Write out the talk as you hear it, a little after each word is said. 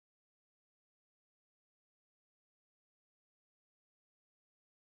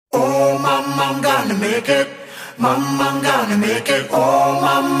I'm gonna make it. Mama, I'm gonna make it. Oh,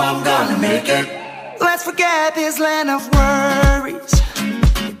 Mama, I'm gonna make it. Let's forget this land of worries.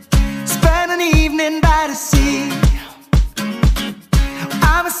 Spend an evening by the sea.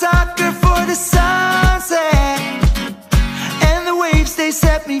 I'm a sucker for the sunset, and the waves, they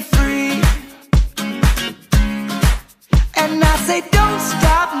set me free. And I say don't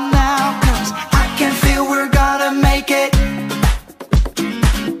stop now, 'cause I can feel we're gonna make it.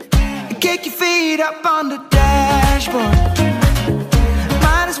 Kick your feet up on the dashboard.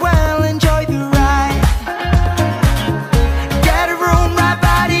 Might as well enjoy the ride. Get a room right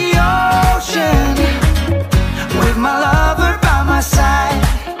by the ocean, with my lover by my side.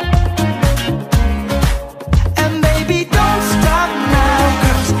 And baby, don't stop now,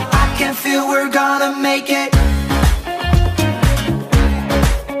 'cause I can feel we're gonna make it.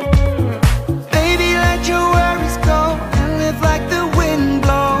 Baby, let your worries go and live like the wind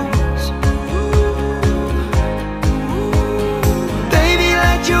blows. Baby,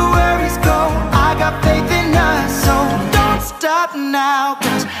 let your worries go. I got faith in us, so don't stop now,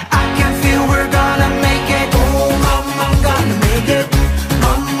 'cause I can feel we're gonna make it. Oh, Mama, I'm gonna make it.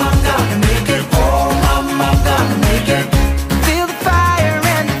 Mama, I'm gonna make it. Oh, Mama, I'm gonna make it. Feel the fire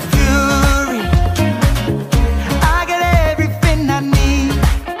and the fury. I got everything I need.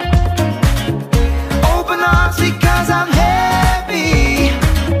 Open arms because I'm heavy.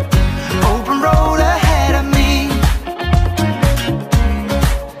 Open road ahead of me.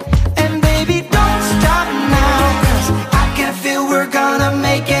 And baby, don't stop now, 'cause I can feel we're gonna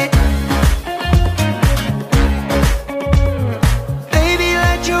make it. Baby,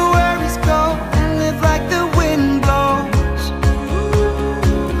 let your worries go and live like the wind blows.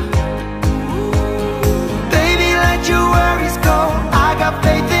 Baby, let your worries go. I got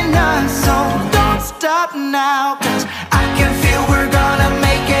faith in us, so don't stop now, 'cause I can feel we're gonna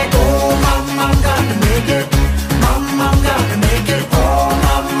make it. Oh, Mama, I'm gonna make it. Mama, I'm gonna make it. Oh,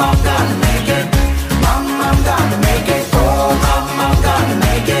 Mama, I'm gonna make it. Mama, I'm gonna make it. Oh, Mama, I'm gonna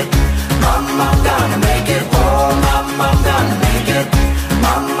make it. Mama, I'm gonna make it. Oh, Mama, I'm gonna make it.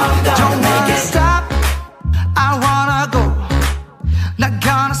 Mama, I'm gonna Don't make wanna it. stop, I wanna go. Not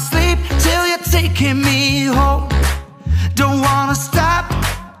gonna sleep till you're taking me home. Don't wanna stop,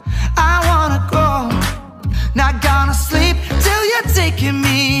 I wanna go. Not gonna sleep till you're taking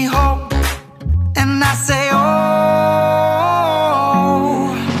me home. And I say, oh.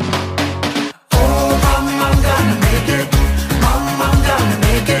 Oh, Mama, I'm gonna make it. Mama, I'm gonna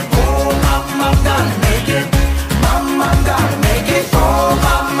make it. Oh, Mama, I'm gonna make it. Mama, I'm gonna make it. Oh,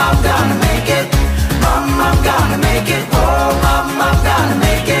 Mama, I'm gonna make it. Mama, I'm gonna make it. Oh, Mama, I'm gonna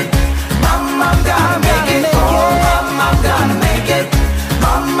make it. Mama, I'm gonna make it. Oh, Mama, I'm gonna make it.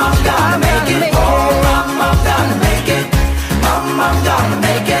 Mama, I'm gonna make it.